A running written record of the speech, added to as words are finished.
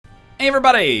Hey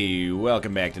everybody!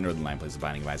 Welcome back to Northern Line Plays the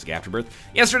Binding of Isaac Afterbirth.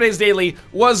 Yesterday's daily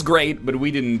was great, but we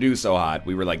didn't do so hot.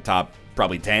 We were like top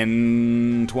probably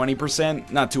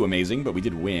 10-20%. Not too amazing, but we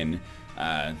did win.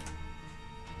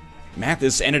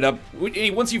 Mathis ended up,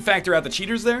 once you factor out the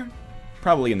cheaters there,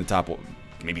 probably in the top,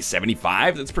 maybe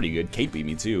 75. That's pretty good. Kate beat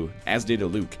me too, as did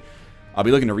Luke. I'll be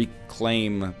looking to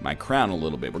reclaim my crown a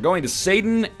little bit. We're going to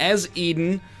Satan as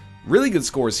Eden. Really good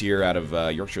scores here out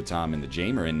of Yorkshire Tom and the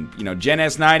Jamer. And, you know, Gen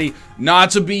S90, not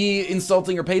to be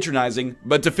insulting or patronizing,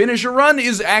 but to finish a run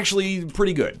is actually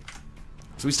pretty good.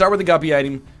 So we start with the Guppy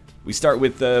item. We start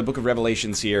with the Book of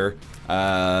Revelations here.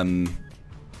 I'll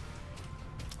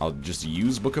just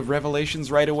use Book of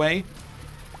Revelations right away.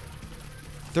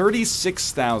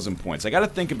 36,000 points. I gotta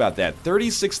think about that.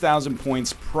 36,000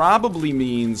 points probably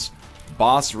means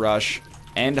Boss Rush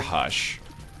and Hush.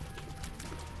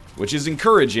 Which is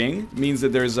encouraging, means that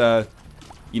there's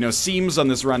seams on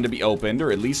this run to be opened,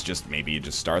 or at least just, maybe it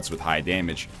just starts with high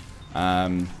damage.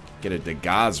 Get a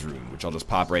Dagaz rune, which I'll just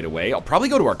pop right away. I'll probably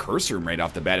go to our curse room right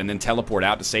off the bat and then teleport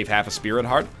out to save half a Spirit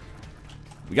Heart.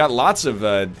 We got lots of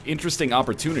interesting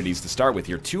opportunities to start with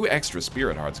here. 2 extra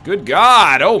Spirit Hearts. Good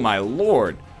God! Oh my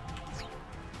lord!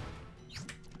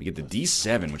 We get the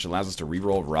D7, which allows us to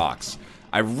reroll rocks.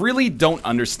 I really don't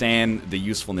understand the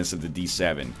usefulness of the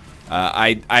D7.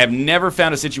 I have never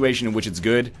found a situation in which it's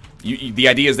good. The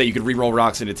idea is that you could reroll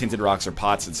rocks into tinted rocks or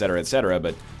pots, etc., etc.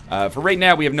 But for right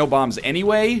now, we have no bombs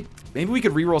anyway. Maybe we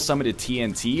could reroll some into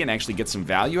TNT and actually get some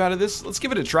value out of this. Let's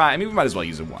give it a try. I mean, we might as well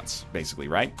use it once, basically,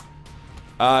 right?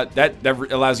 That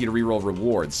allows you to reroll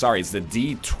rewards. Sorry, it's the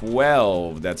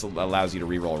D12 that allows you to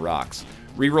reroll rocks.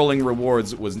 Rerolling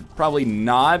rewards was probably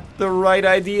not the right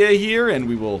idea here, and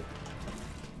we will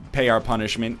pay our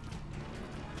punishment.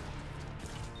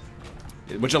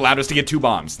 Which allowed us to get 2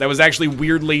 bombs. That was actually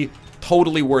weirdly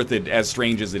totally worth it, as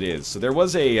strange as it is. So there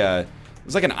was a, it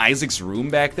was like an Isaac's room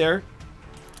back there.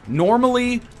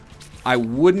 Normally, I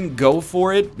wouldn't go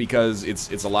for it because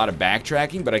it's a lot of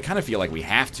backtracking, but I kind of feel like we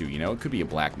have to, you know? It could be a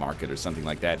black market or something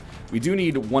like that. We do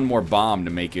need 1 more bomb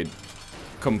to make it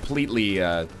completely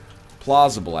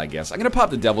plausible, I guess. I'm gonna pop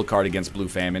the Devil card against Blue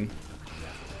Famine.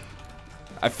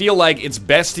 I feel like it's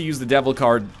best to use the Devil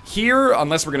card here,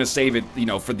 unless we're going to save it, you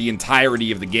know, for the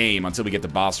entirety of the game until we get the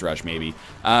Boss Rush, maybe.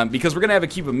 Because we're going to have a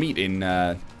Cube of Meat in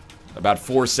about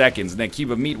 4 seconds, and that Cube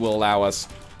of Meat will allow us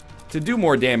to do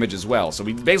more damage as well. So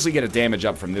we basically get a damage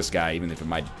up from this guy, even if it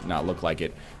might not look like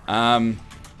it. Might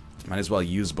as well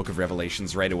use Book of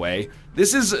Revelations right away.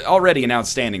 This is already an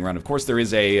outstanding run. Of course, there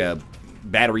is a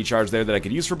battery charge there that I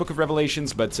could use for Book of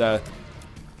Revelations, but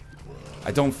I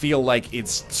don't feel like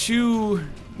it's too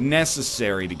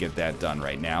necessary to get that done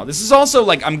right now. This is also,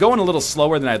 like, I'm going a little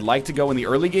slower than I'd like to go in the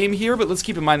early game here, but let's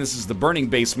keep in mind this is the Burning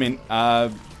Basement.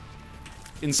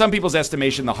 In some people's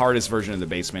estimation, the hardest version of the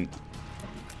basement.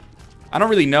 I don't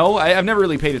really know. I've never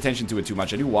really paid attention to it too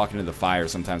much. I do walk into the fire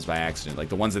sometimes by accident, like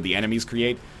the ones that the enemies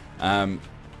create.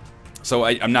 So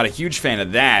I'm not a huge fan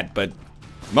of that, but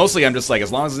mostly I'm just like,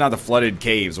 as long as it's not the flooded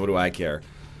caves, what do I care?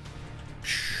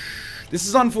 This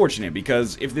is unfortunate,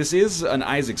 because if this is an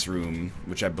Isaac's room,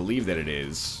 which I believe that it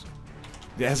is,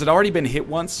 has it already been hit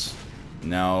once?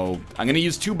 No. I'm going to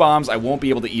use 2 bombs. I won't be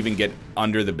able to even get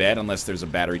under the bed unless there's a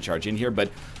battery charge in here, but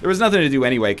there was nothing to do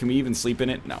anyway. Can we even sleep in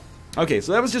it? No. Okay,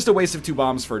 so that was just a waste of 2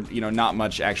 bombs for, you know, not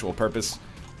much actual purpose.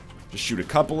 Just shoot a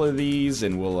couple of these,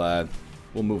 and we'll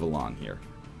move along here.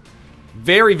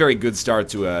 Very, very good start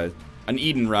to an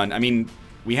Eden run. I mean,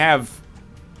 we have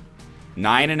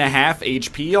 9.5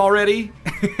 HP already?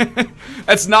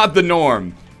 That's not the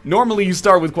norm. Normally you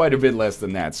start with quite a bit less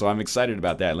than that, so I'm excited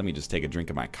about that. Let me just take a drink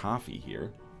of my coffee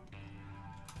here.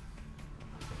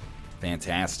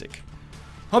 Fantastic.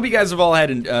 Hope you guys have all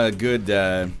had a good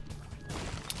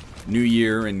New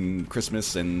Year and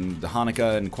Christmas and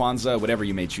Hanukkah and Kwanzaa, whatever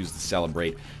you may choose to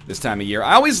celebrate this time of year.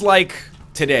 I always like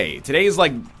today. Today is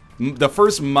like the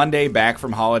first Monday back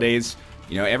from holidays.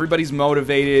 You know, everybody's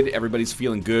motivated, everybody's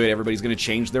feeling good, everybody's gonna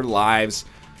change their lives.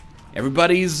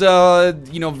 Everybody's,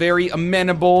 you know, very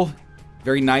amenable,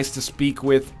 very nice to speak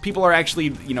with. People are actually,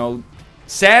 you know,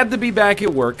 sad to be back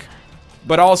at work,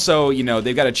 but also, you know,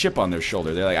 they've got a chip on their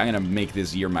shoulder. They're like, I'm gonna make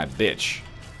this year my bitch.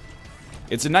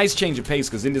 It's a nice change of pace,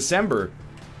 because in December,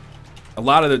 a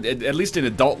lot of the, at least in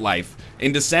adult life,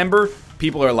 in December,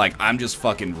 people are like, I'm just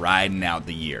fucking riding out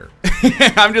the year.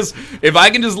 If I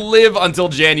can just live until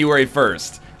January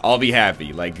 1st, I'll be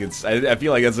happy. Like, I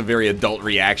feel like that's a very adult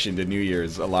reaction to New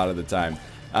Year's a lot of the time.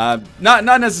 Not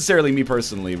necessarily me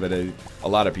personally, but a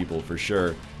lot of people for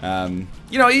sure.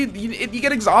 You know, you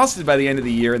get exhausted by the end of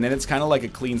the year, and then it's kind of like a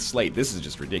clean slate. This is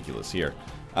just ridiculous here.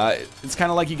 It's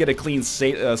kind of like you get a clean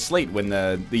slate when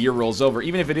the year rolls over,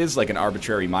 even if it is like an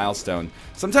arbitrary milestone.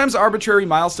 Sometimes arbitrary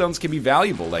milestones can be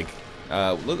valuable. Like,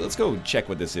 let's go check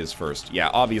what this is first. Yeah,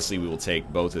 obviously we will take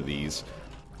both of these.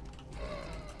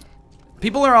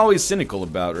 People are always cynical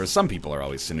about, or some people are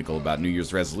always cynical about New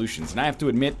Year's resolutions, and I have to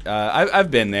admit,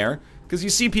 I've been there. Because you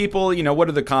see people, you know, what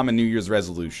are the common New Year's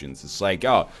resolutions? It's like,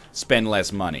 oh, spend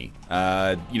less money,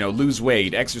 you know, lose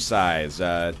weight, exercise,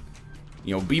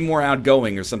 you know, be more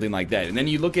outgoing or something like that. And then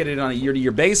you look at it on a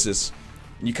year-to-year basis,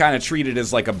 and you kind of treat it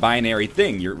as like a binary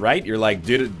thing. You're right. You're like,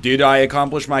 did I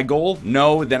accomplish my goal?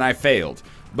 No, then I failed.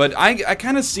 But I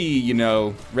kind of see, you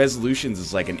know, resolutions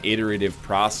as like an iterative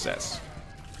process.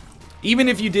 Even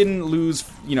if you didn't lose,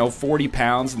 you know, 40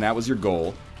 pounds and that was your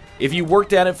goal, if you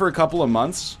worked at it for a couple of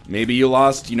months, maybe you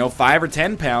lost, you know, 5 or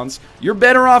 10 pounds, you're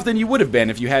better off than you would have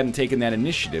been if you hadn't taken that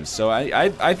initiative. So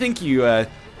I think you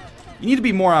need to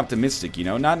be more optimistic, you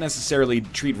know, not necessarily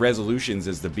treat resolutions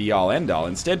as the be-all, end-all.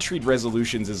 Instead, treat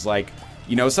resolutions as like,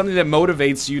 you know, something that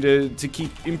motivates you to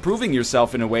keep improving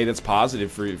yourself in a way that's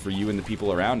positive for you and the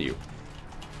people around you.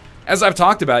 As I've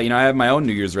talked about, you know, I have my own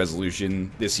New Year's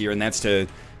resolution this year, and that's to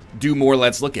do more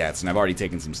Let's Look Ats, and I've already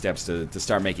taken some steps to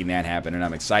start making that happen, and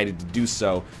I'm excited to do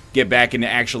so. Get back into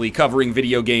actually covering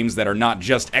video games that are not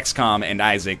just XCOM and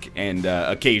Isaac and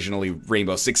occasionally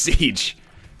Rainbow Six Siege.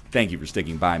 Thank you for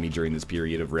sticking by me during this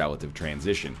period of relative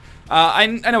transition. I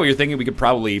know what you're thinking. We could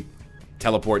probably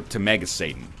teleport to Mega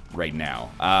Satan right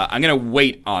now. I'm going to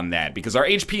wait on that because our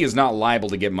HP is not liable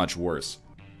to get much worse.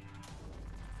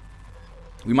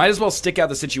 We might as well stick out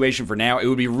the situation for now. It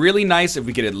would be really nice if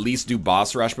we could at least do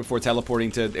boss rush before teleporting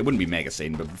to... It wouldn't be Mega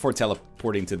Satan, but before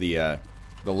teleporting to the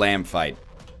lamb fight.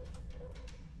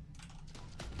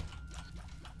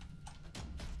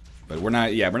 But we're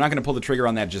not going to pull the trigger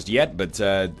on that just yet, but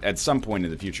at some point in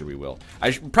the future we will.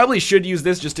 I probably should use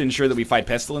this just to ensure that we fight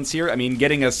Pestilence here. I mean,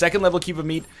 getting a 2nd level cube of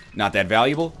meat, not that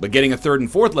valuable, but getting a 3rd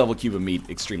and 4th level cube of meat,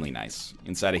 extremely nice.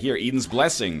 Inside of here, Eden's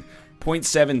Blessing.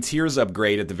 0.7 tiers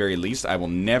upgrade at the very least. I will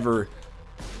never,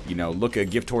 you know, look a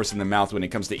gift horse in the mouth when it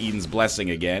comes to Eden's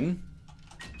Blessing again.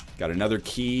 Got another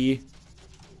key.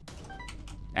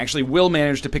 Actually will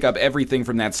manage to pick up everything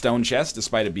from that stone chest,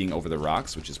 despite it being over the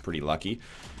rocks, which is pretty lucky.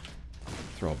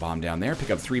 Throw a bomb down there. Pick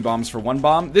up 3 bombs for 1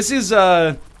 bomb. This is,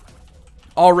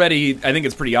 already, I think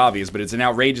it's pretty obvious, but it's an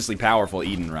outrageously powerful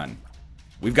Eden run.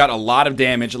 We've got a lot of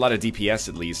damage, a lot of DPS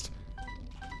at least.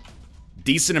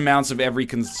 Decent amounts of every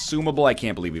consumable. I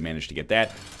can't believe we managed to get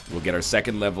that. We'll get our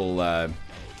 2nd level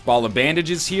ball of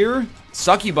bandages here.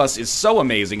 Succubus is so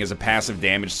amazing as a passive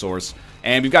damage source.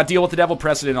 And we've got Deal with the Devil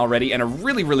Precedent already, and a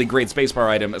really, really great spacebar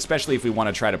item, especially if we want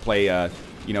to try to play,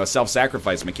 you know, a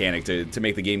self-sacrifice mechanic to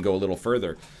make the game go a little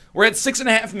further. We're at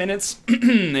 6.5 minutes,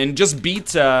 and just beat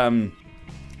the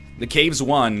Caves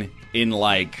 1 in,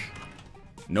 like,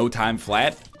 no time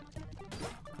flat.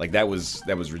 Like, that was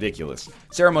ridiculous.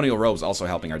 Ceremonial Robes also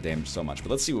helping our damage so much. But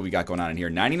let's see what we got going on in here.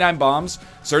 99 bombs.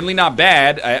 Certainly not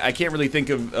bad. I can't really think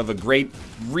of a great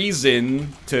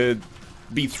reason to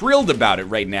be thrilled about it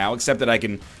right now, except that I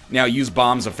can now use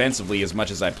bombs offensively as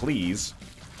much as I please.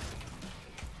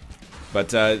 But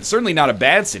certainly not a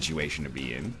bad situation to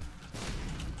be in.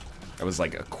 That was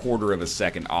like a 1/4 of a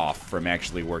second off from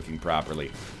actually working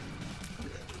properly.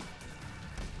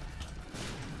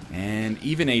 And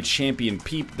even a Champion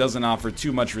Peep doesn't offer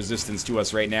too much resistance to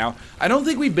us right now. I don't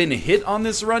think we've been hit on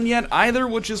this run yet either,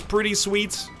 which is pretty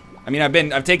sweet. I mean,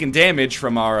 I've taken damage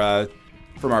from our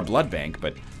blood bank,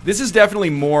 but this is definitely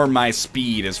more my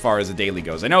speed as far as a daily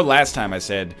goes. I know last time I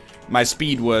said my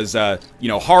speed was, you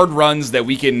know, hard runs that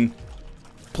we can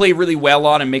play really well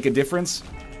on and make a difference.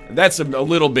 That's a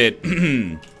little bit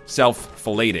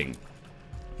self-filleting.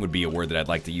 Would be a word that I'd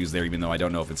like to use there, even though I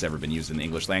don't know if it's ever been used in the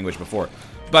English language before.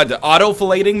 But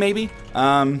auto-filleting, maybe?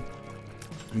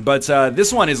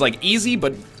 This one is, like, easy,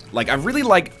 but, like, I really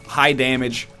like high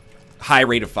damage, high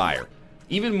rate of fire.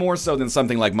 Even more so than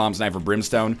something like Mom's Knife or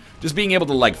Brimstone. Just being able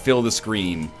to, like, fill the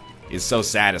screen is so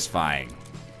satisfying.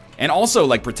 And also,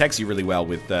 like, protects you really well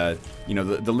with, you know,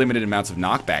 the limited amounts of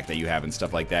knockback that you have and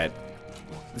stuff like that.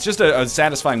 It's just a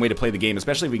satisfying way to play the game,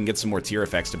 especially if we can get some more tier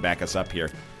effects to back us up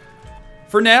here.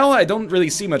 For now, I don't really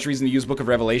see much reason to use Book of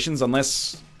Revelations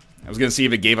unless I was going to see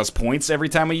if it gave us points every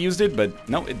time we used it, but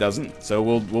no, it doesn't. So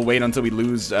we'll wait until we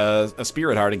lose a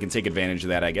Spirit Heart and can take advantage of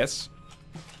that, I guess.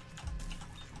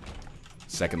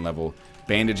 2nd level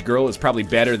Bandage Girl is probably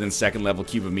better than 2nd level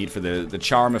Cube of Meat for the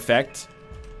Charm effect.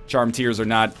 Charm tiers are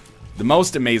not the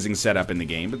most amazing setup in the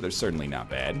game, but they're certainly not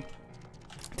bad.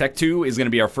 Tech 2 is going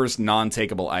to be our first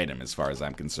non-takeable item as far as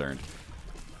I'm concerned.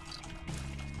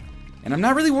 And I'm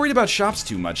not really worried about shops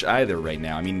too much either right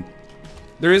now. I mean,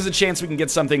 There is a chance we can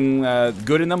get something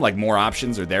good in them, like more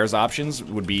options or there's options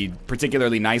would be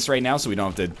particularly nice right now, so we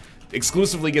don't have to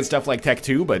exclusively get stuff like Tech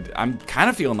 2, but I'm kind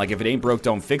of feeling like if it ain't broke,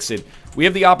 don't fix it. We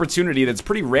have the opportunity that's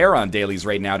pretty rare on dailies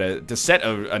right now to set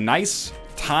a nice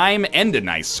time and a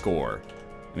nice score.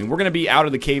 I mean, we're going to be out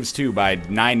of the caves too by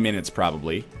 9 minutes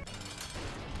probably.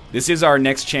 This is our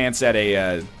next chance at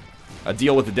a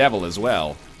deal with the devil as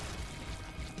well.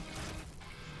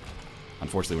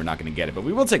 Unfortunately, we're not going to get it, but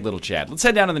we will take Little Chad. Let's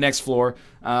head down to the next floor.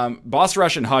 Boss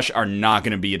Rush and Hush are not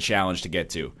going to be a challenge to get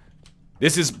to.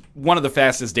 This is one of the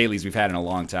fastest dailies we've had in a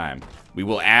long time. We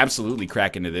will absolutely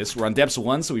crack into this. We're on Depths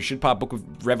 1, so we should pop Book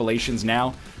of Revelations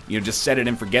now. You know, just set it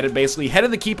and forget it, basically. Head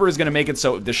of the Keeper is going to make it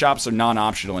so the shops are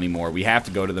non-optional anymore. We have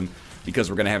to go to them because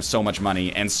we're going to have so much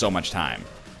money and so much time.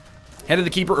 Head of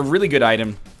the Keeper, a really good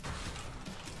item.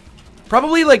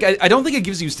 Probably, like, I don't think it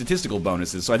gives you statistical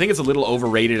bonuses, so I think it's a little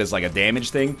overrated as, like, a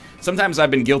damage thing. Sometimes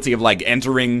I've been guilty of, like,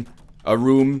 entering a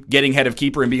room, getting Head of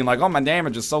Keeper, and being like, oh, my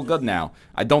damage is so good now.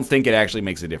 I don't think it actually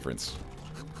makes a difference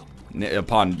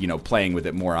upon, you know, playing with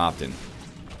it more often.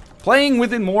 Playing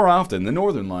with it more often, the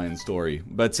Northern Lion story.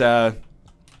 But,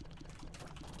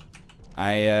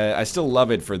 I still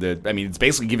love it for the, I mean, it's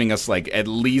basically giving us, like, at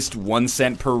least 1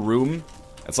 cent per room.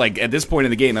 That's, like, at this point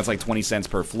in the game, that's, like, 20 cents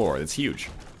per floor. That's huge.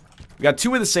 We got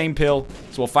 2 of the same pill,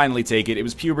 so we'll finally take it. It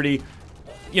was puberty.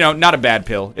 You know, not a bad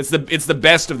pill. It's the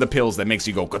best of the pills that makes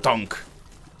you go ka-tunk.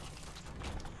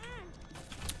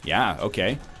 Yeah,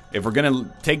 okay. If we're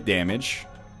gonna take damage,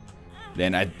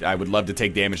 then I would love to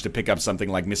take damage to pick up something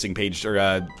like Missing Page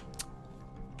or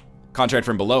Contract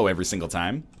from Below every single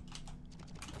time.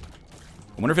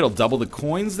 I wonder if it'll double the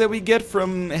coins that we get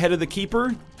from Head of the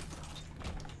Keeper.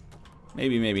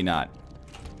 Maybe, maybe not.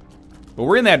 But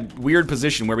we're in that weird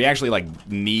position where we actually, like,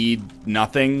 need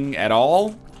nothing at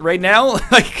all right now.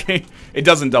 Like, it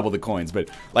doesn't double the coins, but,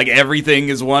 like, everything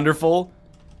is wonderful.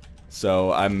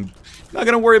 So I'm not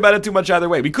going to worry about it too much either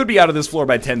way. We could be out of this floor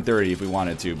by 10:30 if we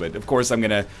wanted to, but of course I'm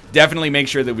going to definitely make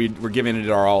sure that we're giving it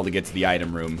our all to get to the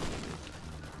item room.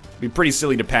 It'd be pretty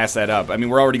silly to pass that up. I mean,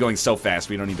 we're already going so fast,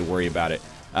 we don't need to worry about it.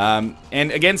 And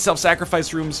again,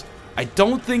 self-sacrifice rooms, I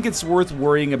don't think it's worth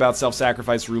worrying about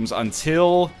self-sacrifice rooms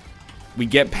until we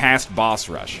get past Boss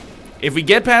Rush. If we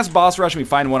get past Boss Rush and we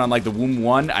find one on, like, the Womb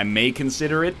 1, I may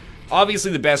consider it.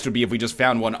 Obviously, the best would be if we just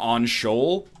found one on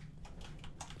Shoal.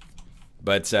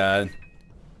 But,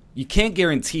 you can't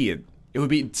guarantee it. It would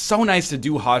be so nice to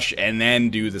do Hush and then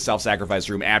do the self-sacrifice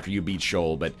room after you beat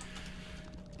Shoal, but,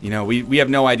 you know, we have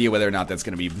no idea whether or not that's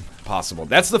going to be possible.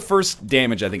 That's the first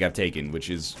damage I think I've taken, which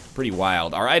is pretty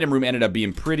wild. Our item room ended up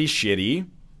being pretty shitty.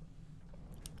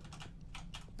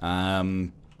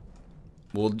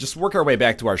 We'll just work our way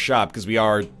back to our shop, because we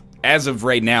are, as of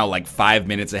right now, like 5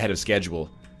 minutes ahead of schedule.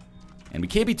 And we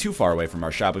can't be too far away from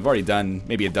our shop. We've already done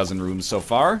maybe a dozen rooms so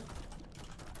far.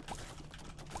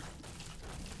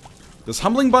 Does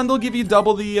Humbling Bundle give you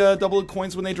double the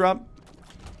coins when they drop?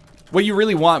 What you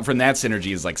really want from that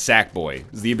synergy is, like, Sackboy.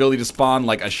 Is the ability to spawn,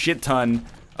 like, a shit ton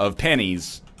of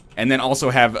pennies, and then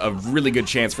also have a really good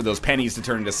chance for those pennies to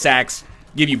turn into sacks,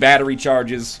 give you battery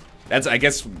charges. That's, I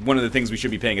guess, one of the things we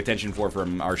should be paying attention for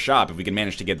from our shop. If we can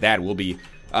manage to get that, we'll be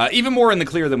even more in the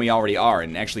clear than we already are,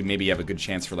 and actually maybe have a good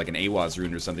chance for, like, an AWAS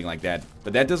rune or something like that.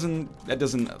 But that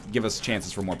doesn't give us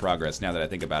chances for more progress, now that I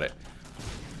think about it.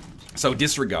 So,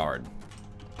 disregard.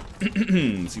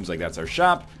 Seems like that's our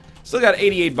shop. Still got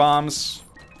 88 bombs.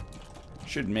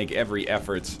 Should make every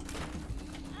effort.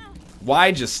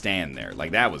 Why just stand there?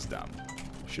 Like, that was dumb.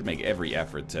 Should make every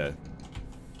effort to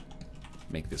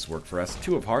make this work for us.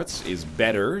 2 of Hearts is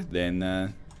better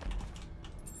than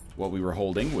what we were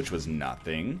holding, which was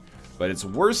nothing. But it's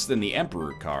worse than the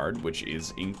Emperor card, which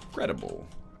is incredible.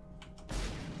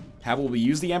 How will we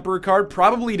use the Emperor card?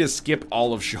 Probably to skip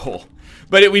all of Shoal.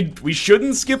 But we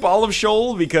shouldn't skip all of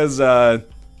Shoal, because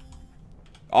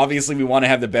obviously we want to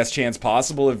have the best chance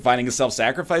possible of finding a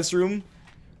self-sacrifice room.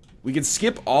 We could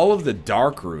skip all of the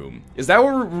Dark Room. Is that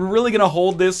what we're really going to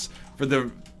hold this for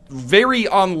the very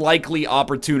unlikely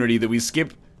opportunity that we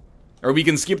skip, or we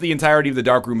can skip the entirety of the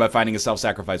Dark Room by finding a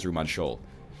self-sacrifice room on Shoal?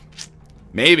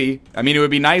 Maybe. I mean, it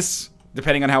would be nice,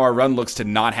 depending on how our run looks, to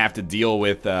not have to deal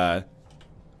with all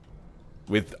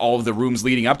of the rooms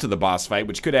leading up to the boss fight,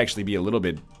 which could actually be a little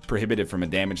bit prohibitive from a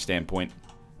damage standpoint.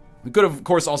 We could, of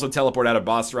course, also teleport out of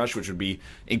Boss Rush, which would be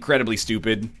incredibly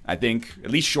stupid, I think. At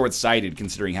least short-sighted,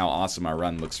 considering how awesome our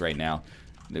run looks right now.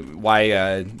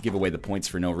 Why give away the points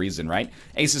for no reason, right?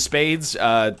 Ace of Spades,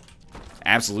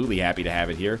 absolutely happy to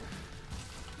have it here.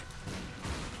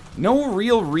 No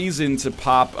real reason to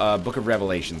pop Book of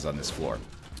Revelations on this floor.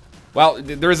 Well,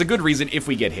 there is a good reason if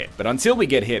we get hit, but until we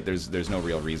get hit, there's no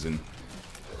real reason.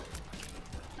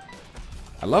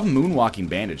 I love moonwalking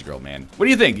Bandage Girl, man. What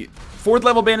do you think? 4th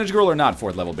level Bandage Girl or not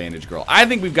 4th level Bandage Girl? I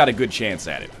think we've got a good chance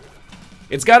at it.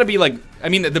 It's got to be like, I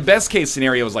mean, the best case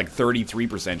scenario is like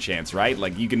 33% chance, right?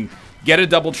 Like, you can get a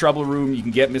double trouble room, you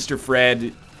can get Mr.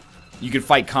 Fred, you can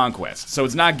fight Conquest. So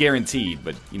it's not guaranteed,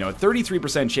 but, you know, a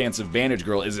 33% chance of Bandage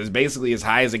Girl is basically as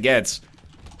high as it gets.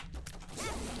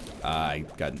 I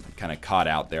got kind of caught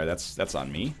out there. That's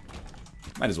on me.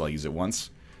 Might as well use it once.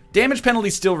 Damage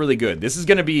penalty's still really good. This is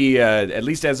going to be, at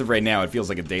least as of right now, it feels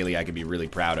like a daily I could be really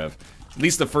proud of. At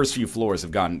least the first few floors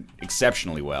have gone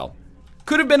exceptionally well.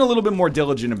 Could have been a little bit more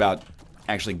diligent about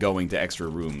actually going to extra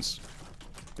rooms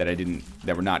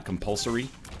that were not compulsory,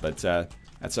 but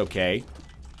that's okay.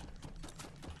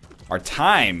 Our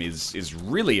time is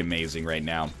really amazing right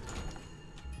now.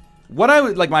 What I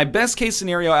would, like, my best case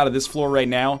scenario out of this floor right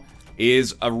now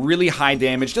is a really high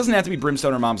damage. Doesn't have to be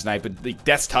Brimstone or Mom's Knife, but the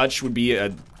Death's Touch would be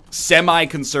a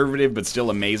semi-conservative but still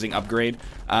amazing upgrade.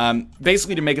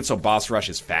 Basically to make it so boss rush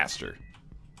is faster.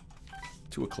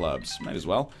 2 of clubs, might as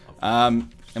well. And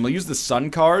we'll use the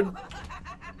Sun card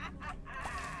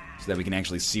so that we can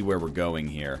actually see where we're going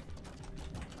here.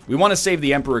 We want to save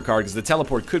the Emperor card because the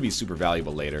teleport could be super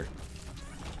valuable later.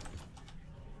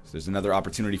 So there's another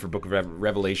opportunity for Book of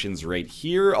Revelations right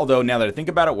here. Although now that I think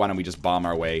about it, why don't we just bomb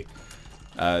our way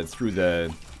through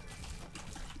the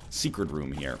secret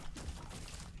room here.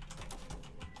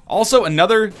 Also,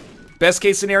 another best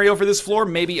case scenario for this floor,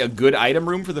 maybe a good item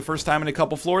room for the first time in a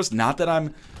couple floors. Not that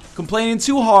I'm complaining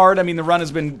too hard. I mean, the run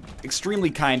has been extremely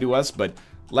kind to us, but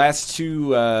last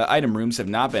 2 item rooms have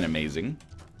not been amazing.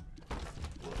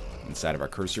 Inside of our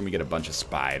curse room, we get a bunch of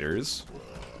spiders.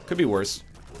 Could be worse.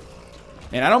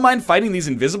 And I don't mind fighting these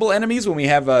invisible enemies when we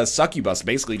have Succubus,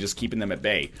 basically just keeping them at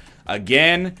bay.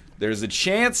 Again, there's a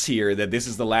chance here that this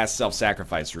is the last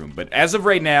self-sacrifice room, but as of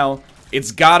right now,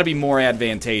 it's got to be more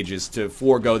advantageous to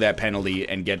forego that penalty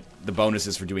and get the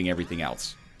bonuses for doing everything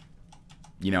else.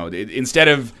 You know, instead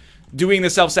of doing the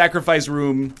self-sacrifice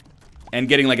room and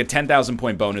getting like a 10,000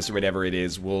 point bonus or whatever it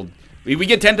is, we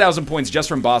get 10,000 points just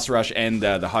from boss rush and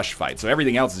the Hush fight, so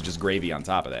everything else is just gravy on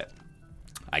top of that.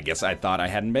 I guess I thought I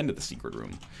hadn't been to the secret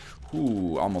room.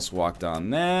 Ooh, almost walked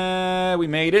on that. We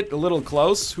made it. A little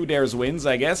close. Who dares wins,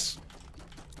 I guess.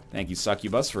 Thank you,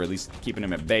 Succubus, for at least keeping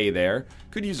him at bay there.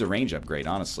 Could use a range upgrade,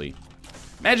 honestly.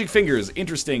 Magic Fingers,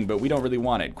 interesting, but we don't really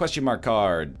want it. Question mark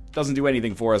card. Doesn't do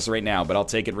anything for us right now, but I'll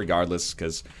take it regardless,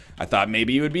 because I thought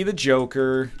maybe it would be the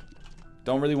Joker.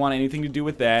 Don't really want anything to do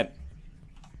with that.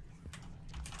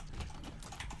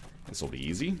 This will be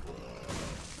easy.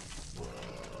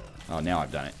 Oh, now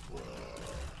I've done it.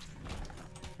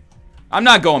 I'm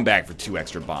not going back for 2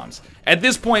 extra bombs. At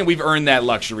this point, we've earned that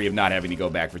luxury of not having to go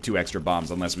back for 2 extra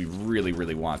bombs unless we really,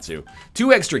 really want to.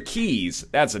 2 extra keys,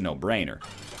 that's a no-brainer.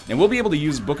 And we'll be able to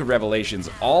use Book of Revelations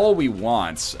all we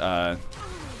want on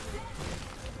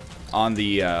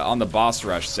the boss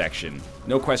rush section.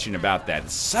 No question about that.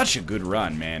 Such a good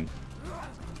run, man.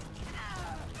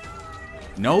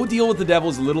 No deal with the devil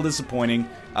is a little disappointing.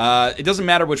 It doesn't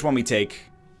matter which one we take.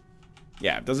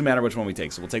 Yeah, it doesn't matter which one we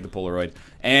take, so we'll take the Polaroid.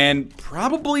 And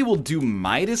probably we'll do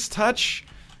Midas Touch,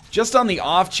 just on the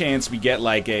off chance we get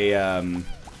like a,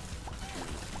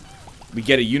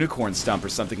 Unicorn Stump or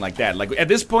something like that. Like, at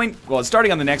this point, well,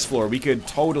 starting on the next floor, we could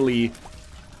totally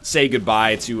say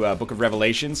goodbye to Book of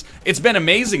Revelations. It's been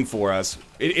amazing for us.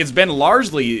 It's been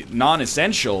largely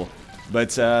non-essential,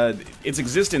 but its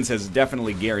existence has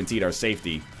definitely guaranteed our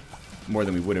safety. More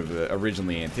than we would have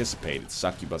originally anticipated.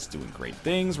 Succubus doing great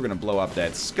things. We're going to blow up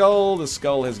that skull. The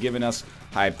skull has given us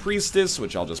High Priestess,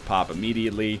 which I'll just pop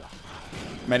immediately.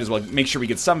 Might as well make sure we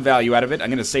get some value out of it. I'm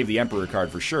going to save the Emperor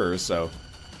card for sure, so...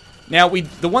 Now,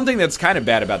 the one thing that's kind of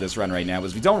bad about this run right now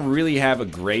is we don't really have a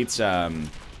great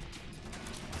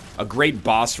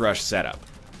boss rush setup.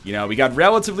 You know, we got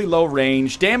relatively low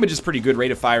range. Damage is pretty good.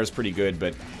 Rate of fire is pretty good,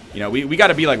 but... You know, we got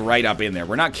to be, like, right up in there.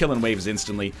 We're not killing waves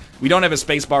instantly. We don't have a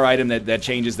spacebar item that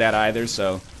changes that either,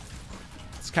 so...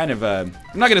 It's kind of a...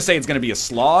 I'm not going to say it's going to be a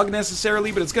slog,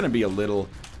 necessarily, but it's going to be a little...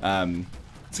 it's going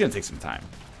to take some time.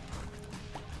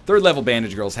 3rd level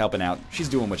Bandage Girl's helping out. She's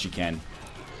doing what she can.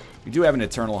 We do have an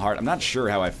Eternal Heart. I'm not sure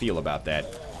how I feel about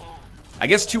that. I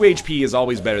guess 2 HP is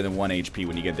always better than 1 HP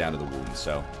when you get down to the wound,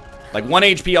 so... Like, 1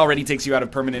 HP already takes you out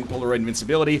of permanent Polaroid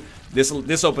invincibility.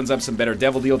 This opens up some better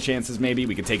devil deal chances, maybe.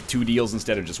 We could take 2 deals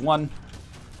instead of just 1.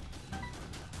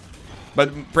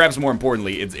 But perhaps more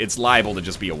importantly, it's liable to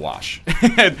just be a wash.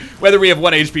 Whether we have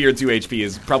 1 HP or 2 HP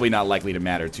is probably not likely to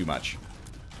matter too much.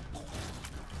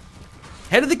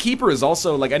 Head of the Keeper is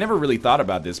also, like, I never really thought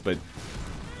about this, but...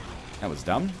 That was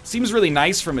dumb. Seems really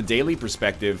nice from a daily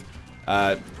perspective.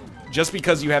 just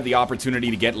because you have the opportunity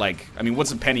to get, like, I mean,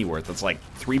 what's a penny worth? That's like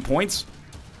 3 points?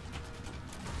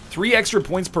 3 extra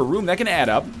points per room, that can add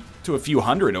up to a few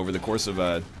hundred over the course of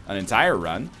an entire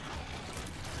run.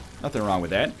 Nothing wrong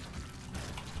with that.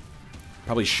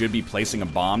 Probably should be placing a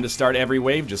bomb to start every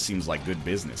wave, just seems like good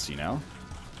business, you know?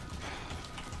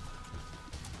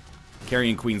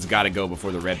 Carrion Queen's gotta go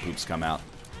before the red poops come out.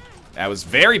 That was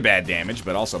very bad damage,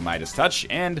 but also Midas Touch,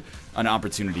 and an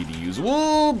opportunity to use,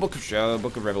 whoa, Book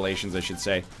of Revelations, I should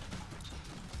say.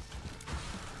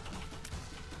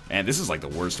 And this is like the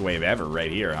worst wave ever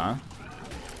right here, huh?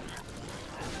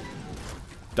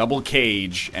 Double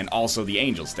cage, and also the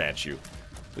angel statue.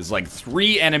 There's like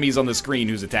 3 enemies on the screen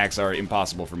whose attacks are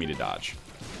impossible for me to dodge.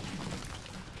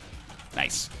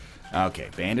 Nice. Okay,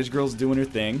 Bandage Girl's doing her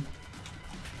thing.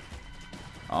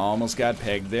 Almost got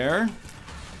pegged there.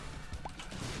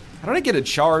 How did I get a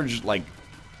charge, like...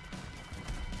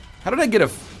 How did I get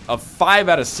a 5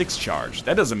 out of 6 charge?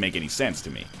 That doesn't make any sense to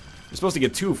me. You're supposed to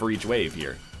get 2 for each wave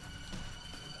here.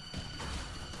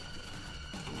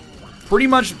 Pretty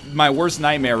much my worst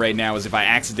nightmare right now is if I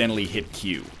accidentally hit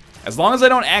Q. As long as I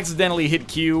don't accidentally hit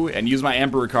Q and use my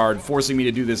Emperor card, forcing me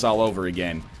to do this all over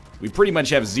again, we pretty much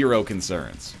have 0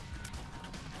 concerns.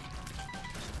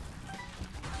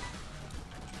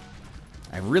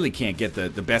 I really can't get the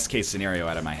best case scenario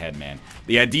out of my head, man.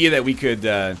 The idea that we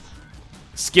could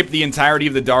skip the entirety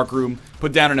of the Dark Room,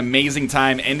 put down an amazing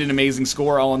time, end an amazing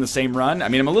score all in the same run. I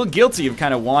mean, I'm a little guilty of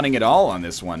kind of wanting it all on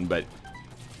this one, but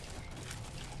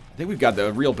I think we've got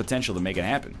the real potential to make it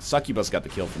happen. Succubus got the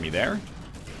kill for me there.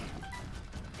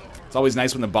 It's always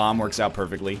nice when the bomb works out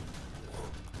perfectly.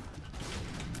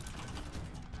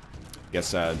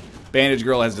 Guess Bandage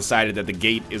Girl has decided that the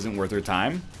gate isn't worth her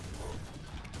time.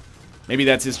 Maybe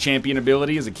that's his champion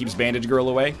ability, as it keeps Bandage Girl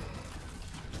away.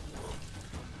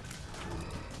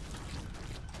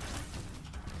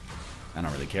 I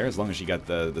don't really care, as long as she got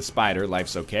the spider,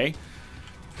 life's okay.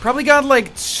 Probably got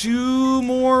like 2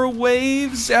 more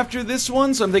waves after this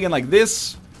one, so I'm thinking like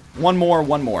this, one more.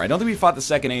 I don't think we fought the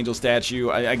second angel statue.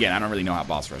 Again, I don't really know how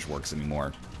boss rush works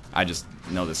anymore. I just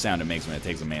know the sound it makes when it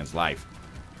takes a man's life.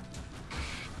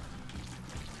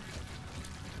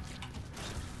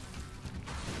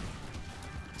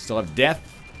 Still have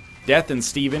Death and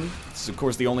Steven. This is, of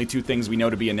course, the only 2 things we know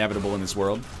to be inevitable in this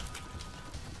world.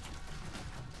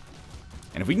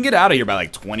 And if we can get out of here by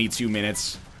like 22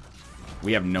 minutes,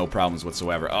 we have no problems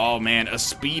whatsoever. Oh man, a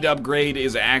speed upgrade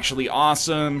is actually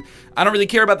awesome. I don't really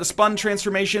care about the spun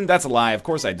transformation. That's a lie. Of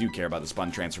course I do care about the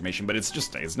spun transformation, but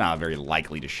it's not very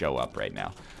likely to show up right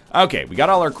now. Okay, we got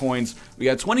all our coins. We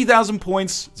got 20,000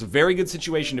 points. It's a very good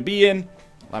situation to be in.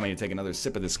 Allow me to take another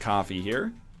sip of this coffee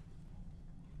here.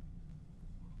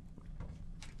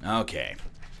 Okay.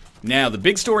 Now, the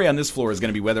big story on this floor is going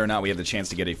to be whether or not we have the chance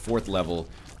to get a 4th level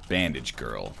Bandage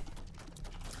Girl.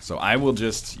 So I will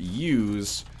just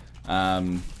use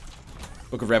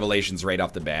Book of Revelations right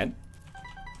off the bat.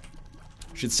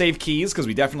 Should save keys, because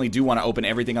we definitely do want to open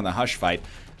everything on the Hush fight.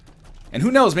 And who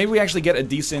knows, maybe we actually get a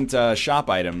decent shop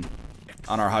item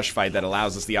on our Hush fight that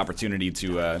allows us the opportunity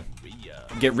to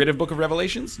get rid of Book of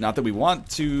Revelations. Not that we want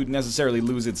to necessarily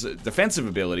lose its defensive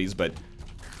abilities, but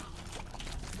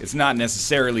it's not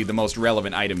necessarily the most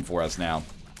relevant item for us now.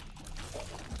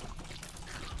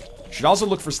 Should also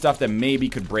look for stuff that maybe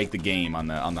could break the game on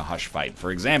the Hush fight.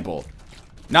 For example,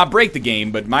 not break the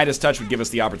game, but Midas Touch would give us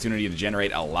the opportunity to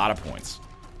generate a lot of points.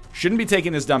 Shouldn't be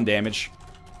taking this dumb damage.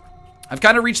 I've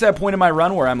kind of reached that point in my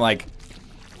run where I'm like,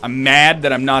 I'm mad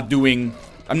that I'm not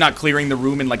clearing the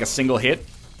room in like a single hit.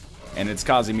 And it's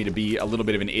causing me to be a little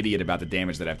bit of an idiot about the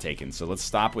damage that I've taken. So let's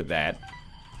stop with that.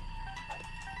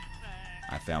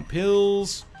 I found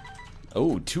pills.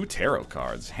 Oh, 2 tarot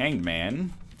cards. Hanged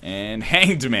Man and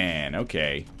Hanged Man.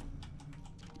 Okay.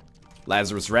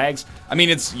 Lazarus Rags. I mean,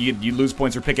 it's you lose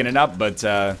points for picking it up, but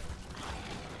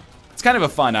it's kind of a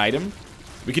fun item.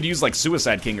 We could use like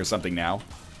Suicide King or something now.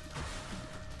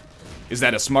 Is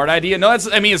that a smart idea? No,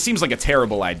 I mean, it seems like a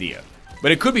terrible idea.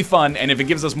 But it could be fun, and if it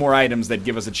gives us more items that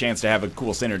give us a chance to have a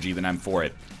cool synergy, then I'm for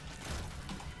it.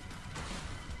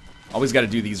 Always got to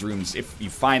do these rooms if you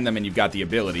find them and you've got the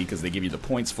ability, because they give you the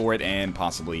points for it, and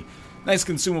possibly nice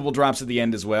consumable drops at the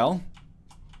end as well.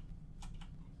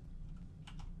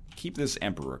 Keep this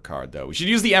Emperor card, though. We should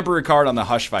use the Emperor card on the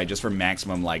Hush fight just for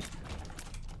maximum, like,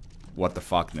 what the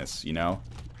fuckness, you know?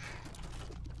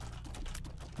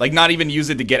 Like, not even use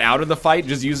it to get out of the fight,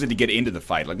 just use it to get into the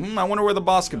fight. Like, I wonder where the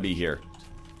boss could be here.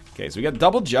 Okay, so we got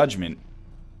Double Judgment.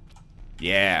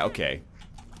 Yeah, okay.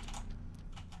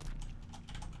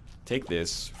 Take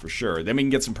this, for sure. Then we can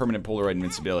get some permanent Polaroid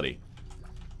invincibility.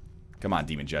 Come on,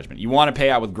 Demon Judgment. You want to pay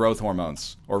out with growth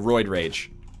hormones. Or Roid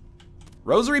Rage.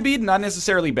 Rosary Bead, not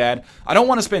necessarily bad. I don't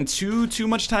want to spend too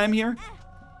much time here.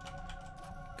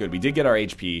 Good, we did get our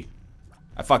HP.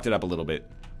 I fucked it up a little bit.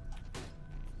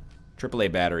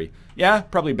 AAA battery. Yeah,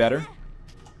 probably better.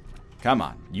 Come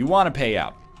on, you want to pay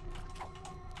out.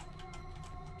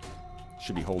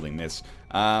 Should be holding this.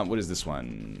 What is this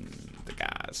one? The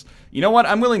guys. You know what?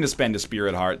 I'm willing to spend a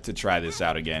Spirit Heart to try this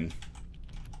out again.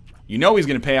 You know he's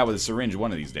going to pay out with a syringe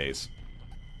one of these days.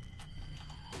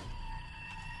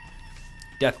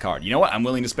 Death card. You know what? I'm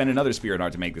willing to spend another Spirit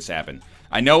Heart to make this happen.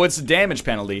 I know it's a damage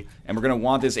penalty, and we're going to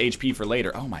want this HP for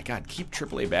later. Oh my god, keep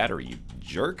AAA battery, you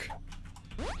jerk.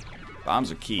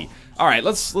 Bombs are key. Alright,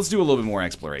 let's do a little bit more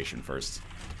exploration first.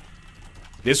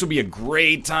 This would be a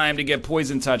great time to get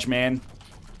Poison Touch, man.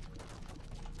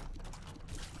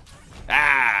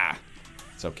 Ah!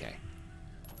 It's okay.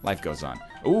 Life goes on.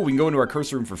 Ooh, we can go into our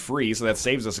curse room for free, so that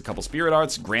saves us a couple Spirit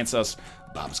Hearts, grants us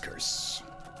Bomb's Curse.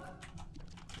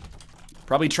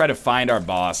 Probably try to find our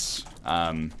boss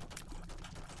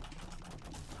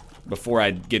before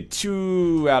I get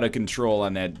too out of control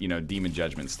on that, you know, Demon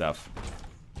Judgment stuff.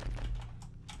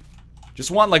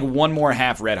 Just want, like, one more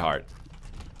half red heart.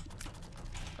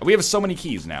 We have so many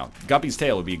keys now. Guppy's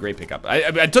Tail would be a great pickup.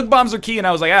 I took bombs are key, and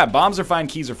I was like, ah, bombs are fine,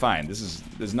 keys are fine. This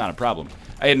is not a problem.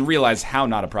 I didn't realize how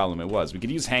not a problem it was. We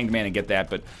could use Hanged Man and get that,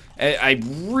 but I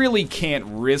really can't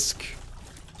risk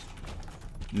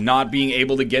not being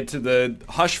able to get to the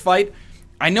Hush fight.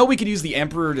 I know we could use the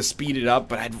Emperor to speed it up,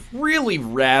 but I'd really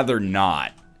rather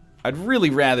not. I'd really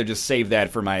rather just save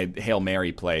that for my Hail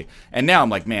Mary play. And now I'm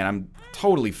like, man, I'm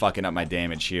totally fucking up my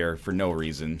damage here for no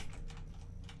reason.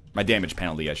 My damage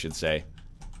penalty, I should say.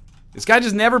 This guy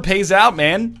just never pays out,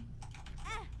 man.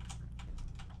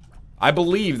 I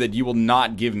believe that you will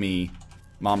not give me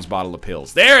Mom's bottle of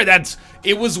pills. There,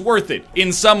 it was worth it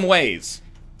in some ways.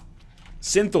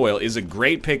 Synth Oil is a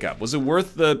great pickup. Was it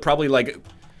worth the probably like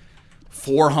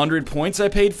 400 points I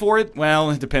paid for it? Well,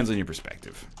 it depends on your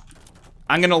perspective.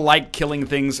 I'm gonna like killing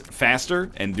things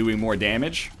faster and doing more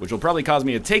damage, which will probably cause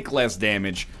me to take less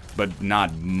damage, but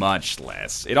not much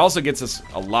less. It also gets us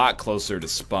a lot closer to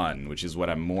Spun, which is what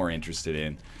I'm more interested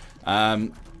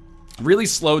in. Really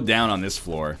slowed down on this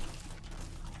floor.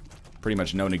 Pretty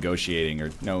much no negotiating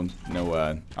or no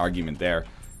argument there.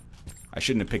 I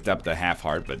shouldn't have picked up the half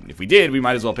heart, but if we did, we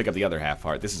might as well pick up the other half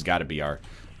heart. This has got to be our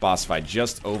boss fight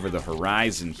just over the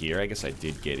horizon here. I guess I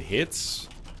did get hits.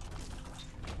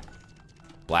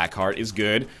 Black heart is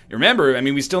good. Remember, I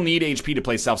mean, we still need HP to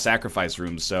play self-sacrifice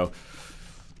rooms, so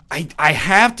I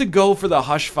have to go for the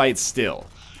Hush fight still.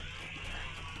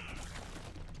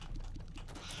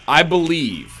 I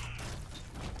believe.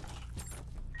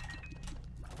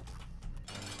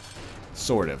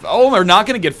 Sort of. Oh, we're not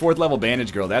going to get 4th level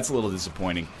Bandage Girl. That's a little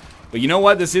disappointing. But you know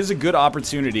what? This is a good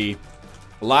opportunity.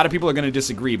 A lot of people are going to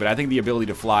disagree, but I think the ability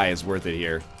to fly is worth it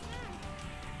here.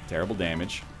 Terrible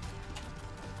damage.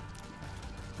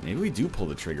 Maybe we do pull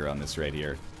the trigger on this right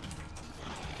here.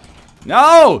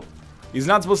 No! He's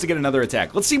not supposed to get another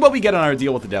attack. Let's see what we get on our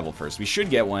deal with the devil first. We should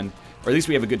get one, or at least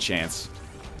we have a good chance.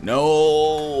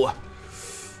 No!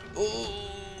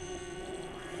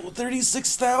 Oh,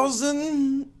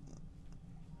 36,000?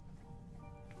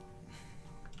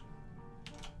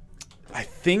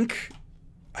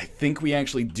 I think we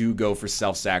actually do go for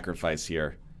self-sacrifice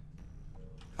here.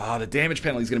 Ah, the damage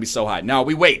penalty is going to be so high. No,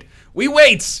 we wait. We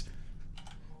wait!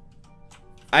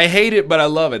 I hate it, but I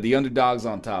love it. The underdog's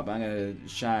on top. I'm going to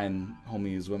shine,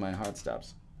 homies, when my heart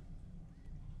stops.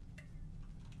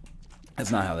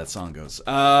 That's not how that song goes.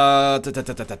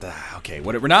 Okay,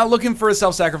 we're not looking for a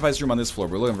self-sacrifice room on this floor.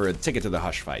 We're looking for a ticket to the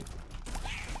Hush fight.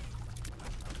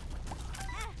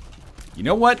 You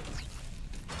know what?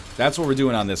 That's what we're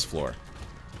doing on this floor.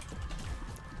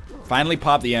 Finally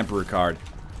pop the Emperor card.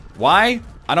 Why?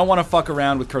 I don't want to fuck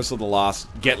around with Curse of the Lost,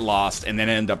 get lost, and then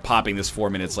end up popping this 4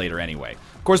 minutes later anyway.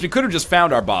 Of course, we could have just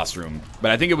found our boss room,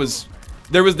 but I think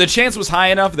the chance was high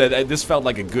enough that this felt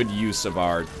like a good use of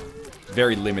our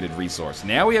very limited resource.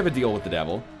 Now we have a deal with the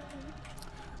devil.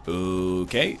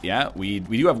 Okay, yeah, we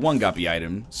do have one guppy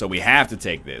item, so we have to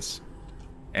take this.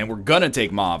 And we're gonna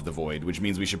take Maw of the Void, which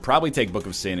means we should probably take Book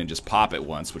of Sin and just pop it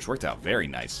once, which worked out very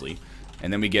nicely.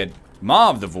 And then we get Maw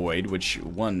of the Void, which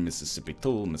 1 Mississippi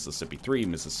 2, Mississippi 3,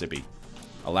 Mississippi.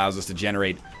 Allows us to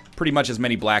generate pretty much as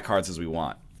many black hearts as we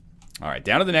want. Alright,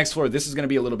 down to the next floor. This is gonna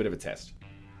be a little bit of a test.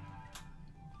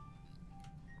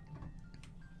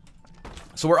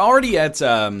 So we're already at,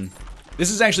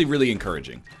 this is actually really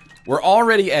encouraging. We're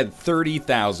already at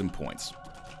 30,000 points.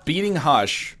 Beating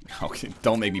Hush, okay,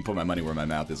 don't make me put my money where my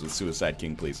mouth is with Suicide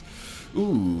King, please.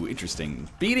 Ooh, interesting.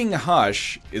 Beating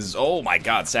Hush is, oh my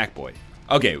god, Sackboy.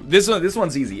 Okay, this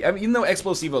one's easy. I mean, even though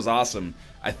Explosivo's awesome,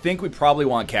 I think we probably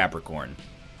want Capricorn.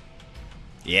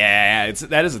 Yeah,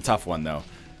 that is a tough one, though.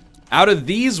 Out of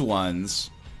these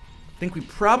ones, I think we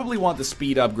probably want the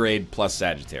speed upgrade plus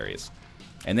Sagittarius.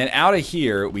 And then out of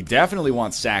here, we definitely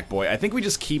want Sackboy. I think we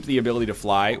just keep the ability to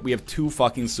fly. We have 2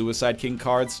 fucking Suicide King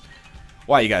cards.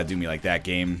 Why you gotta do me like that,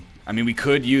 game? I mean, we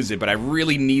could use it, but I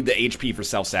really need the HP for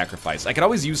self-sacrifice. I could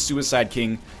always use Suicide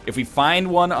King. If we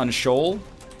find one on Shoal,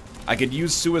 I could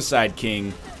use Suicide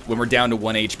King when we're down to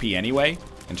 1 HP anyway,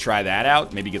 and try that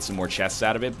out. Maybe get some more chests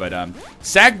out of it, but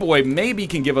Sackboy maybe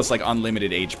can give us, like,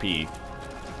 unlimited HP.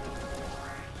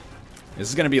 This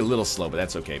is going to be a little slow, but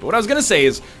that's okay. But what I was going to say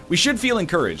is, we should feel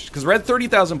encouraged, because we're at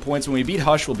 30,000 points. When we beat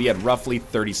Hush, we'll be at roughly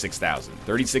 36,000.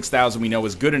 36,000 we know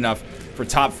is good enough for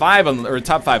top 5, or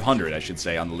top 500, I should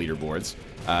say, on the leaderboards.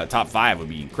 Top 5 would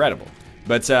be incredible.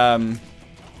 But,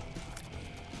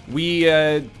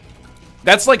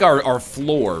 that's like our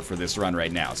floor for this run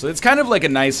right now. So it's kind of like a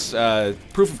nice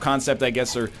proof of concept, I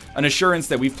guess, or an assurance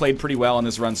that we've played pretty well on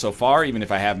this run so far, even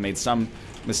if I have made some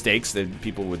mistakes that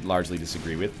people would largely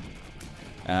disagree with.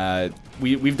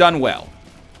 We've done well.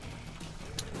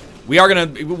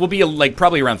 We'll be like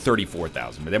probably around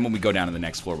 34,000, but then when we go down to the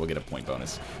next floor, we'll get a point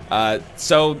bonus.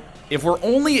 So if we're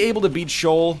only able to beat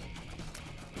Shoal,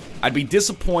 I'd be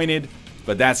disappointed,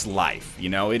 but that's life, you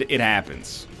know, it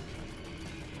happens.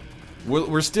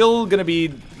 We're still going to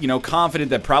be, you know,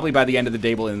 confident that probably by the end of the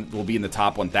day we'll be in the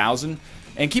top 1,000.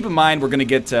 And keep in mind, we're going to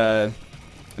get a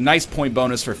nice point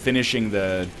bonus for finishing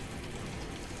the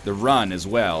run as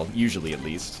well, usually at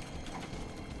least.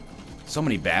 So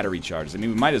many battery charges. I mean,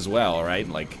 we might as well, right?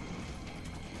 Like,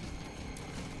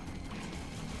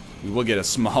 we will get a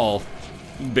small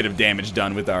bit of damage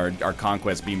done with our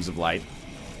Conquest Beams of Light.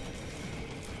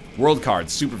 World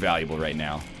card's super valuable right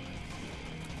now.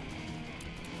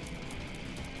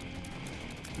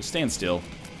 Just stand still.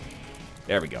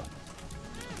 There we go.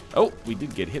 Oh, we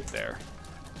did get hit there.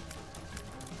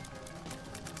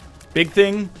 Big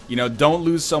thing, you know, don't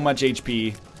lose so much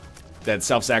HP that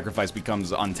self-sacrifice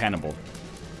becomes untenable.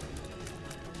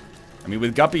 I mean,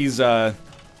 with Guppy's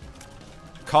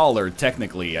collar,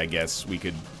 technically, I guess, we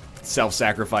could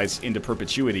self-sacrifice into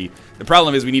perpetuity. The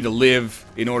problem is we need to live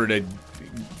in order to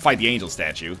fight the angel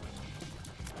statue.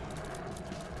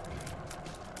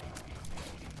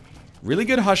 Really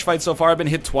good Hush fight so far. I've been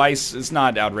hit twice. It's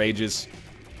not outrageous.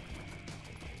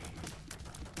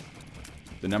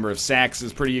 The number of sacks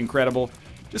is pretty incredible.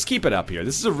 Just keep it up here.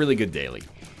 This is a really good daily.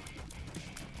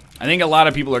 I think a lot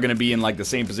of people are going to be in like the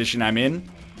same position I'm in,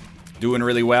 doing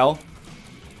really well.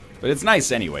 But it's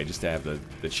nice anyway, just to have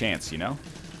the chance, you know?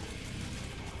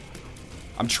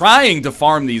 I'm trying to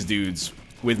farm these dudes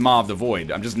with Maw of the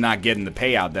Void. I'm just not getting the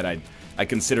payout that I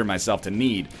consider myself to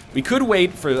need. We could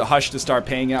wait for the Hush to start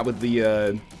paying out with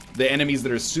the enemies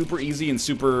that are super easy and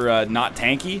super not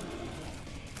tanky.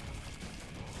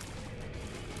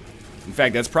 In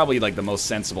fact, that's probably like the most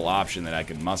sensible option that I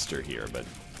could muster here, but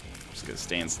I'm just gonna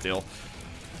stand still.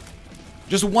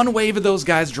 Just one wave of those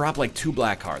guys drop like 2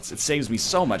 black hearts. It saves me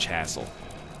so much hassle.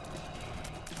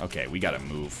 Okay, we gotta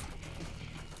move.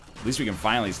 At least we can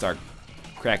finally start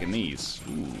cracking these.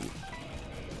 Ooh.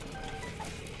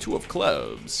 2 of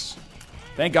clubs.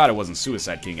 Thank God it wasn't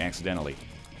Suicide King accidentally.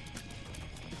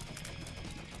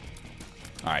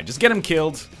 Alright, just get him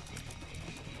killed.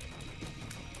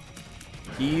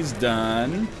 He's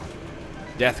done.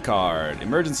 Death card.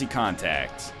 Emergency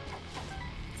contact.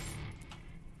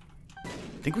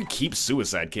 I think we keep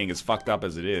Suicide King, as fucked up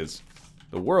as it is.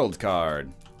 The World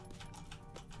card.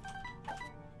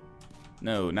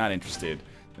 No, not interested.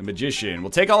 The Magician.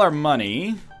 We'll take all our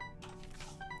money.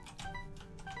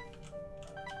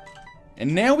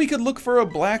 And now we could look for a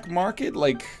black market?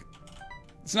 Like,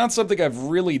 it's not something I've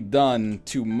really done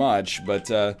too much,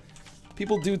 but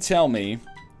people do tell me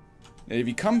that if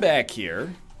you come back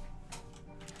here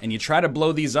and you try to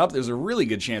blow these up, there's a really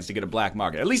good chance to get a black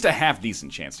market. At least a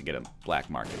half-decent chance to get a black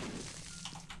market.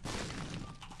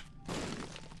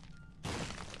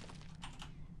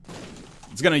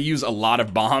 It's gonna use a lot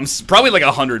of bombs, probably like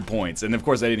 100 points, and of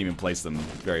course I didn't even place them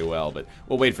very well, but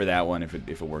we'll wait for that one if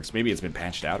it works. Maybe it's been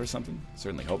patched out or something?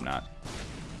 Certainly hope not.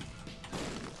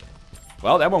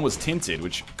 Well, that one was tinted,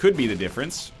 which could be the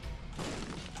difference.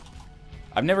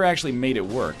 I've never actually made it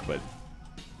work, but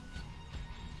I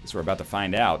guess we're about to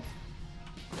find out.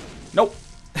 Nope.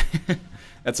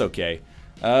 That's okay.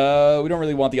 We don't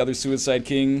really want the other Suicide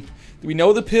King. Do we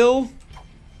know the pill?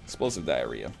 Explosive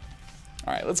diarrhea.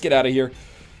 Alright, let's get out of here.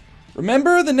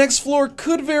 Remember, the next floor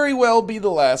could very well be the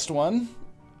last one.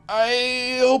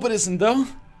 I hope it isn't, though.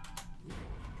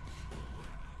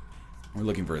 We're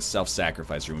looking for a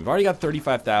self-sacrifice room. We've already got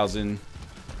 35,000.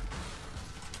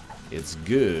 It's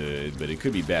good, but it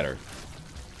could be better.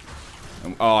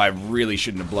 Oh, I really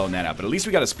shouldn't have blown that up, but at least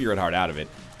we got a spirit heart out of it.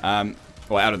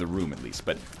 Well, out of the room at least.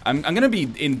 But I'm going to be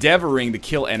endeavoring to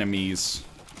kill enemies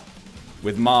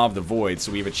with Maw of the Void,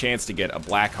 so we have a chance to get a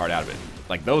black heart out of it.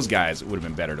 Like those guys, it would have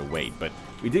been better to wait, but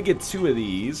we did get 2 of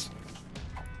these.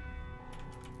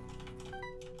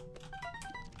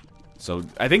 So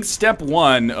I think step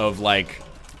 1 of like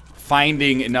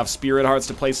finding enough spirit hearts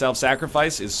to play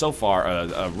self-sacrifice is so far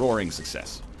a roaring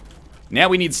success. Now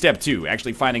we need step 2,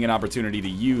 actually finding an opportunity to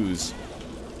use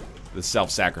the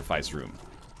self-sacrifice room.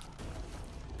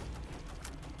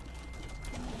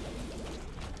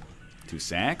 2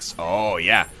 sacks. Oh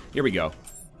yeah, here we go.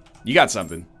 You got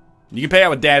something. You can pay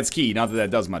out with Dad's key, not that that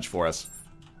does much for us.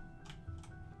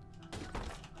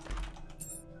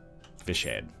 Fish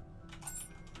head.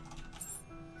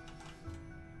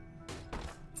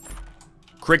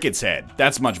 Cricket's head.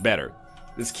 That's much better.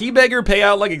 Does Key Beggar pay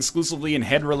out like exclusively in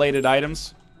head-related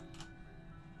items?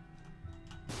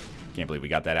 Can't believe we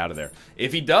got that out of there.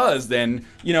 If he does, then,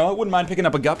 you know, I wouldn't mind picking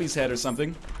up a Guppy's head or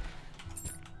something.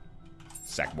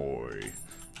 Sackboy.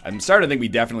 I'm starting to think we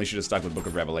definitely should have stuck with Book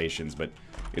of Revelations, but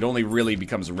it only really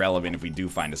becomes relevant if we do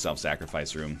find a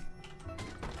self-sacrifice room.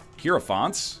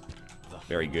 Hierophants.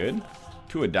 Very good.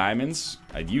 2 of diamonds.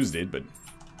 I'd used it, but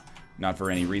not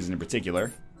for any reason in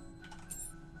particular.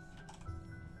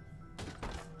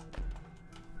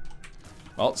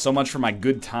 Well, so much for my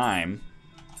good time.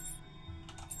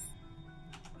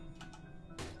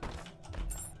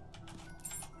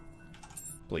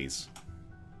 Please.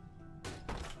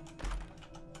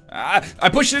 Ah, I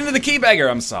pushed it into the key beggar.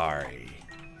 I'm sorry.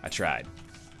 I tried.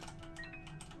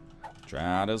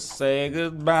 Try to say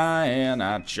goodbye and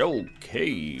I choke.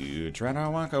 Hey, try to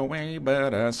walk away,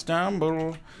 but I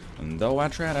stumble. And though I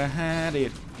try to hide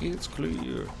it, it's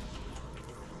clear.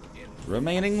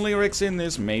 Remaining lyrics in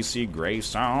this Macy Gray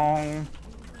song.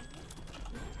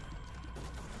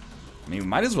 I mean, we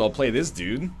might as well play this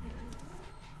dude.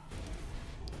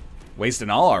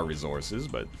 Wasting all our resources,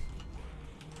 but...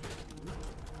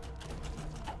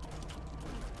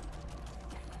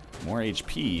 more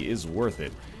HP is worth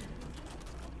it.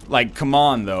 Like, come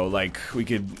on, though. Like, we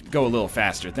could go a little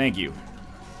faster. Thank you.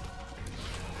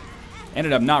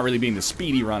 Ended up not really being the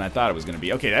speedy run I thought it was going to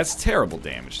be. Okay, that's terrible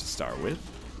damage to start with.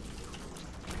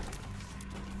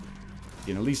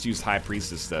 You can at least use High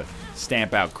Priestess to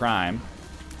stamp out crime.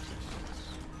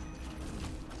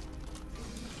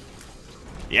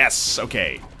 Yes,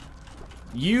 okay.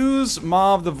 Use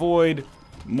Maw of the Void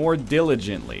more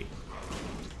diligently.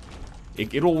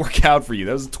 It'll work out for you.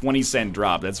 That was a 20-cent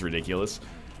drop. That's ridiculous.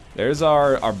 There's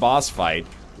our boss fight.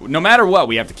 No matter what,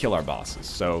 we have to kill our bosses.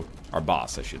 So, our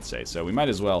boss, I should say. So we might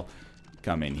as well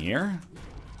come in here.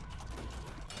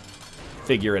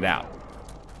 Figure it out.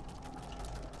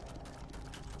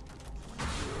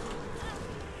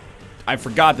 I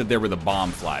forgot that there were the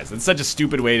bomb flies. That's such a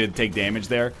stupid way to take damage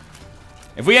there.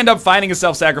 If we end up finding a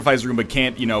self-sacrifice room but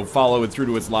can't, you know, follow it through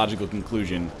to its logical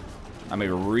conclusion, I'm gonna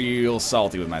be real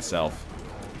salty with myself.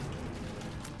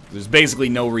 There's basically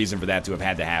no reason for that to have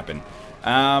had to happen.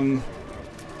 But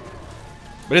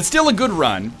it's still a good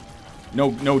run.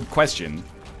 No question.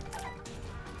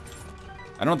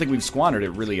 I don't think we've squandered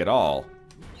it really at all.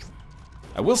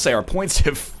 I will say our points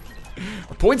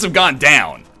have gone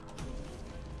down.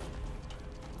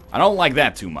 I don't like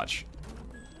that too much.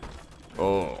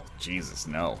 Oh, Jesus,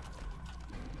 no.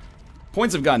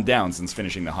 Points have gone down since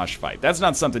finishing the Hush fight. That's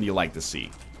not something you like to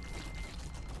see.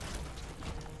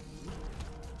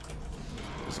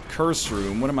 There's a curse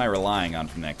room. What am I relying on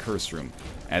from that curse room?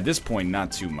 At this point,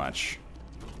 not too much.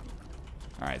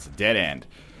 Alright, it's a dead end.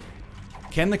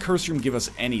 Can the curse room give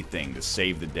us anything to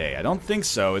save the day? I don't think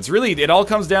so. It's really, it all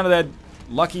comes down to that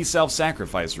lucky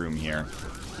self-sacrifice room here.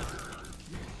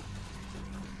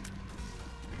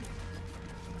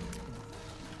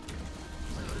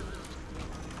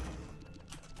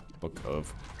 Book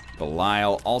of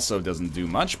Belial also doesn't do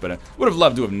much, but I would have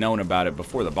loved to have known about it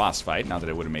before the boss fight. Not that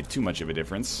it would have made too much of a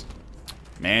difference.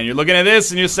 Man, you're looking at this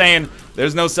and you're saying,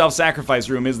 there's no self-sacrifice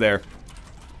room, is there?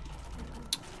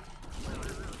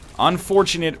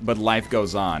 Unfortunate, but life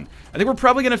goes on. I think we're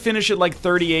probably going to finish at like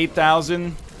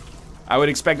 38,000. I would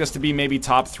expect us to be maybe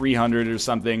top 300 or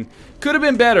something. Could have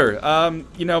been better.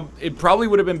 You know, it probably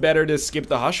would have been better to skip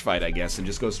the Hush fight, I guess, and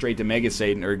just go straight to Mega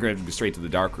Satan, or go straight to the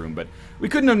Dark Room. But we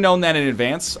couldn't have known that in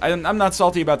advance. I'm not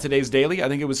salty about today's daily. I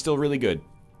think it was still really good.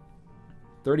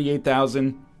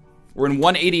 38,000. We're in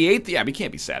 188th. Yeah, we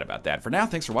can't be sad about that. For now,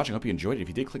 thanks for watching. I hope you enjoyed it. If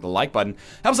you did, click the like button.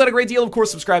 Helps out a great deal. Of course,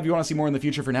 subscribe if you want to see more in the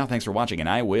future. For now, thanks for watching, and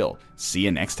I will see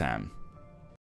you next time.